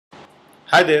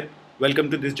Hi there, welcome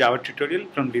to this Java tutorial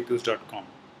from reviews.com.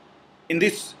 In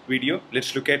this video,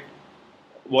 let's look at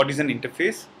what is an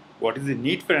interface, what is the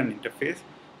need for an interface,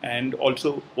 and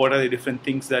also what are the different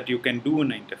things that you can do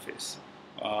in an interface.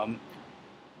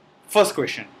 First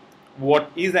question,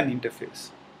 what is an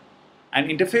interface? An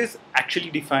interface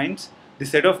actually defines the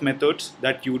set of methods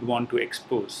that you would want to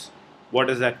expose. What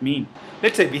does that mean?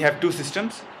 Let's say we have two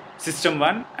systems, system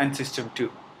 1 and system 2.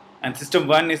 And system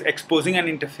 1 is exposing an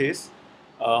interface.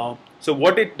 So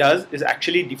what it does is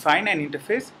actually define an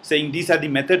interface saying these are the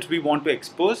methods we want to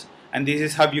expose and this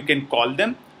is how you can call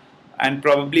them, and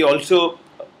probably also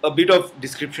a bit of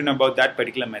description about that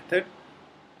particular method.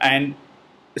 And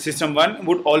system 1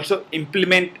 would also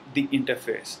implement the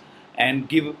interface and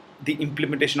give the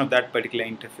implementation of that particular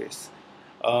interface.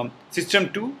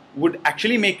 System 2 would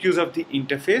actually make use of the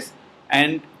interface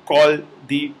and call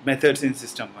the methods in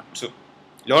system 1. So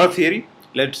a lot of theory.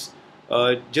 Let's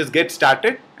just get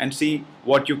started and see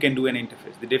what you can do in an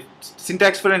interface. The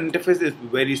syntax for an interface is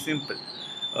very simple.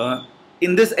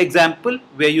 In this example,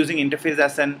 we are using interface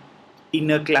as an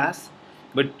inner class,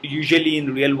 but usually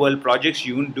in real world projects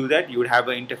you wouldn't do that. You would have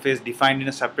an interface defined in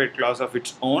a separate class of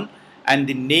its own, and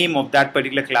the name of that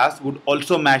particular class would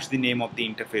also match the name of the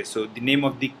interface. So the name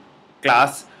of the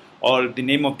class or the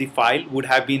name of the file would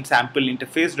have been sample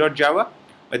interface.java,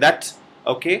 but that's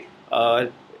okay.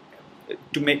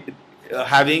 To make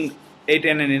having it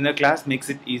in an inner class makes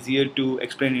it easier to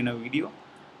explain in a video.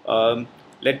 The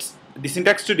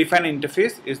syntax to define an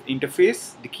interface is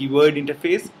interface, the keyword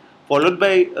interface, followed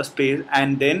by a space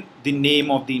and then the name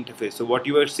of the interface. So what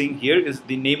you are seeing here is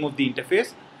the name of the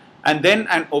interface and then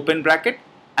an open bracket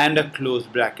and a close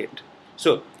bracket.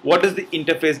 So what does the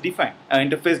interface define? An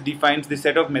interface defines the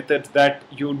set of methods that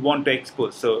you would want to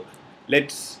expose. So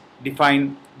let's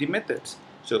define the methods.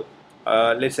 So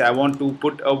let's say I want to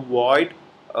put a void,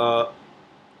 I'll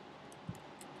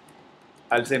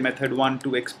say method 1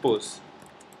 to expose.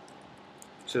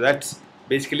 So that's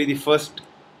basically the first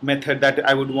method that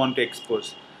I would want to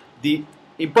expose. The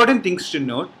important things to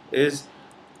note is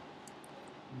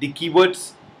the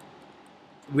keywords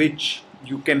which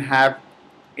you can have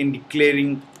in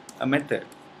declaring a method.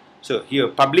 So here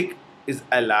public is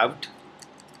allowed,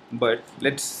 but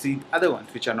let's see other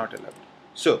ones which are not allowed.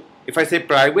 So if I say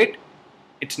private,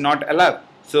 it's not allowed.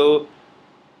 So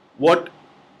what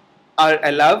are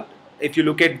allowed, if you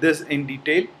look at this in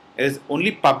detail, is only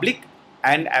public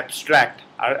and abstract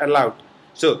are allowed.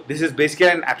 So this is basically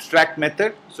an abstract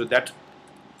method, so that's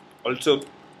also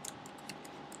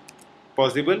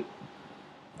possible.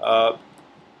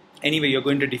 Anyway, you're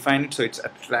going to define it, so it's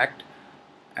abstract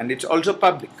and it's also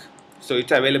public, so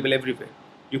it's available everywhere.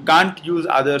 You can't use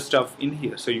other stuff in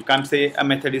here, so you can't say a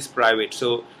method is private.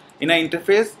 So in an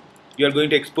interface, you are going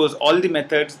to expose all the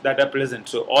methods that are present.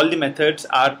 So all the methods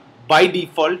are by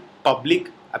default public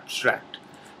abstract.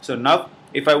 So now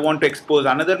if I want to expose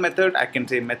another method, I can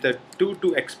say method 2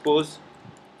 to expose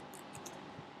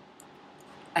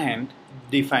and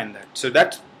define that. So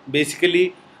that's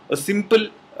basically a simple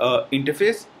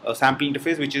interface, a sample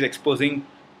interface which is exposing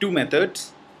two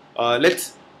methods.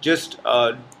 Let's just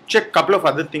check a couple of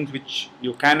other things which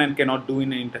you can and cannot do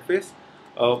in an interface.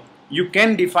 You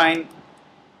can define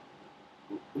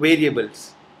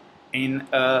variables in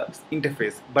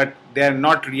interface, but they are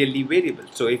not really variables.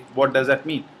 So what does that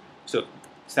mean? So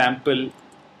sample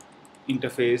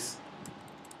interface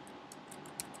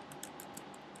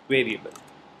variable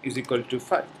is equal to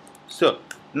 5. So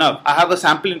now I have a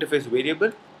sample interface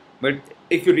variable, but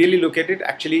if you really look at it,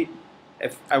 actually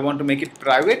if I want to make it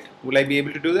private, will I be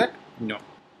able to do that? No.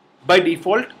 By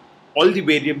default, all the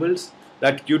variables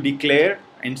that you declare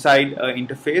inside an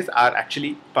interface are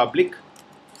actually public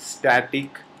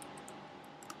static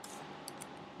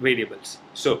variables.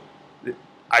 So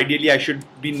ideally I should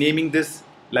be naming this,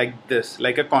 like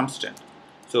a constant.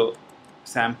 So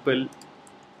sample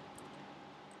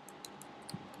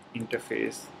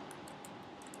interface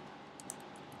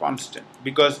constant,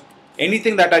 because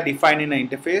anything that I define in an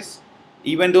interface,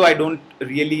 even though I don't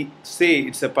really say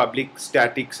it's a public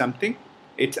static something,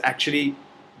 it's actually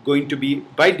going to be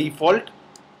by default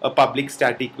a public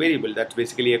static variable. That's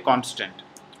basically a constant.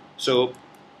 So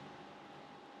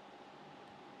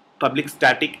public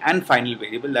static and final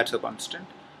variable, that's a constant.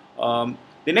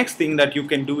 The next thing that you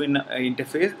can do in an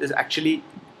interface is actually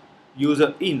use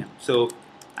an enum. So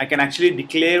I can actually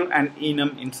declare an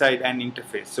enum inside an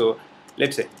interface. So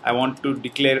let's say I want to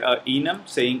declare an enum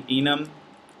saying enum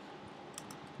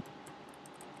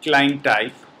client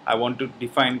type. I want to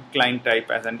define client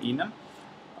type as an enum,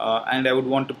 and I would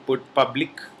want to put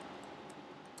public,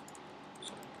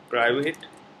 so private,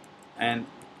 and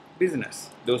business.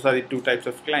 Those are the two types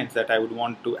of clients that I would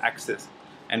want to access,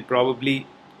 and probably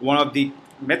one of the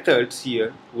methods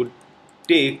here would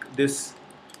take this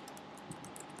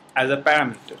as a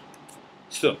parameter.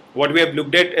 So what we have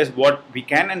looked at is what we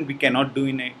can and we cannot do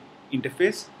in an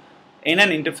interface. In an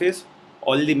interface,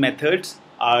 all the methods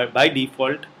are by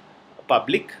default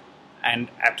public and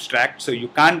abstract, so you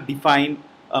can't define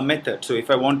a method. So if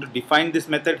I want to define this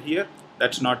method here,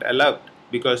 that's not allowed,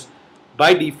 because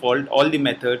by default all the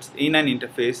methods in an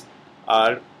interface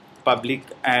are public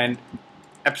and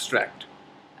abstract.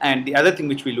 And the other thing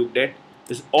which we looked at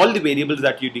is all the variables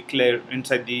that you declare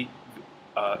inside the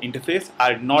interface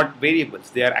are not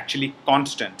variables, they are actually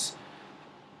constants.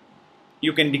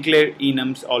 You can declare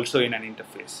enums also in an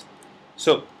interface.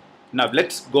 So now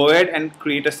let's go ahead and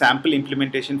create a sample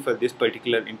implementation for this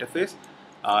particular interface.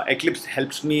 Eclipse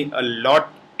helps me a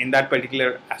lot in that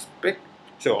particular aspect.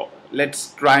 So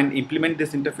let's try and implement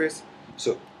this interface.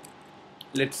 So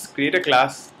let's create a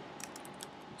class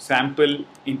sample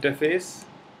interface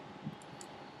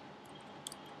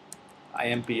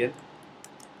IMPL.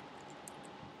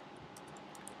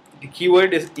 The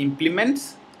keyword is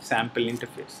implements sample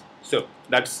interface. So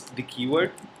that's the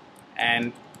keyword,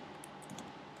 and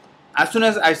as soon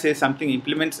as I say something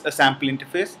implements a sample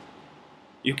interface,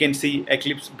 you can see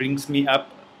Eclipse brings me up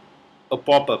a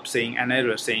pop-up saying an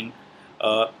error saying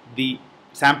the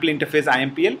sample interface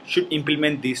IMPL should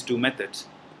implement these two methods.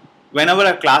 Whenever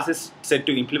a class is set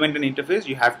to implement an interface,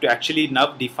 you have to actually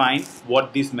now define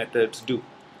what these methods do.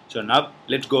 So now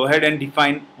let's go ahead and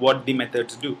define what the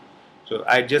methods do. So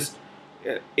I just,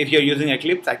 if you're using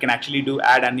Eclipse, I can actually do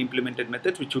add unimplemented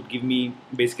methods, which would give me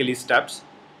basically stubs.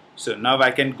 So now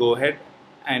I can go ahead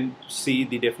and see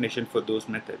the definition for those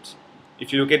methods.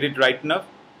 If you look at it right now,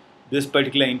 this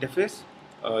particular interface,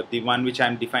 the one which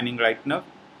I'm defining right now,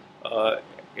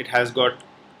 it has got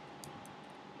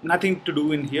nothing to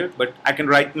do in here, but I can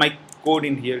write my code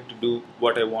in here to do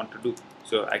what I want to do.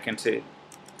 So I can say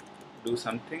do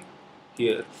something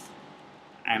here,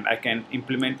 and I can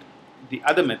implement the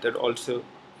other method also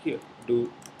here,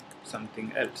 do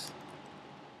something else.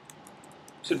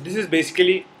 So this is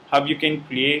basically how you can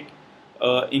create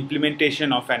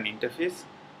implementation of an interface.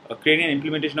 Creating an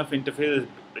implementation of interface is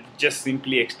just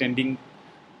simply extending,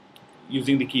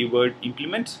 using the keyword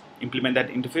implement that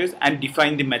interface and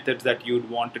define the methods that you would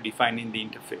want to define in the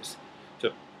interface.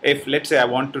 So if let's say I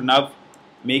want to now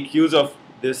make use of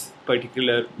this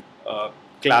particular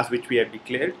class which we have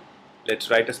declared,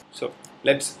 let's write a, so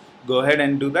let's go ahead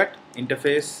and do that.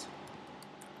 Interface,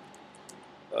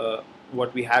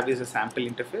 what we have is a sample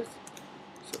interface.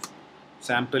 So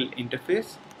sample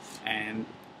interface and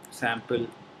sample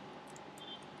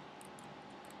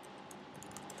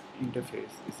interface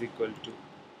is equal to,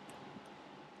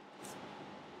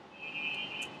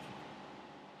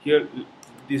 here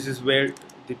this is where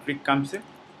the trick comes in,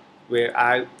 where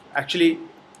I actually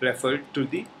referred to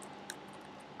the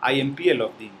IMPL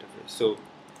of the interface. So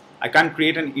I can't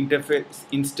create an interface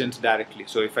instance directly.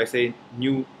 So if I say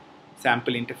new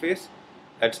sample interface,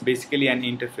 that's basically an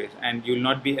interface, and you will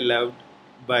not be allowed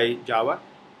by Java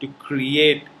to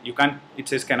create, you can't, it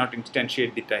says cannot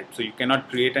instantiate the type, so you cannot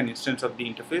create an instance of the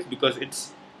interface because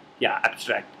it's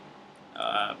abstract.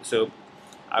 So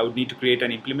I would need to create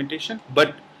an implementation,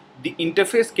 but the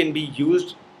interface can be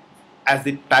used as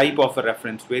the type of a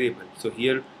reference variable. So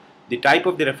here the type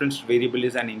of the reference variable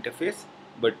is an interface,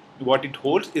 but what it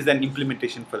holds is an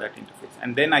implementation for that interface,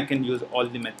 and then I can use all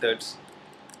the methods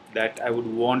that I would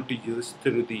want to use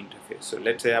through the interface. So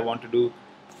let's say I want to do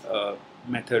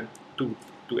method to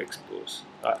expose,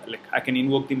 like I can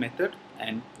invoke the method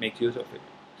and make use of it.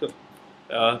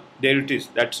 So there it is.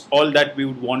 That's all that we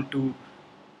would want to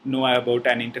know about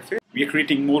an interface. We are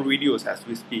creating more videos as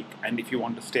we speak, and if you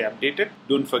want to stay updated,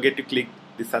 don't forget to click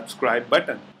the subscribe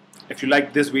button. If you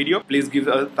like this video, please give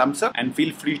a thumbs up and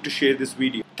feel free to share this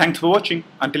video. Thanks for watching.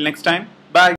 Until next time.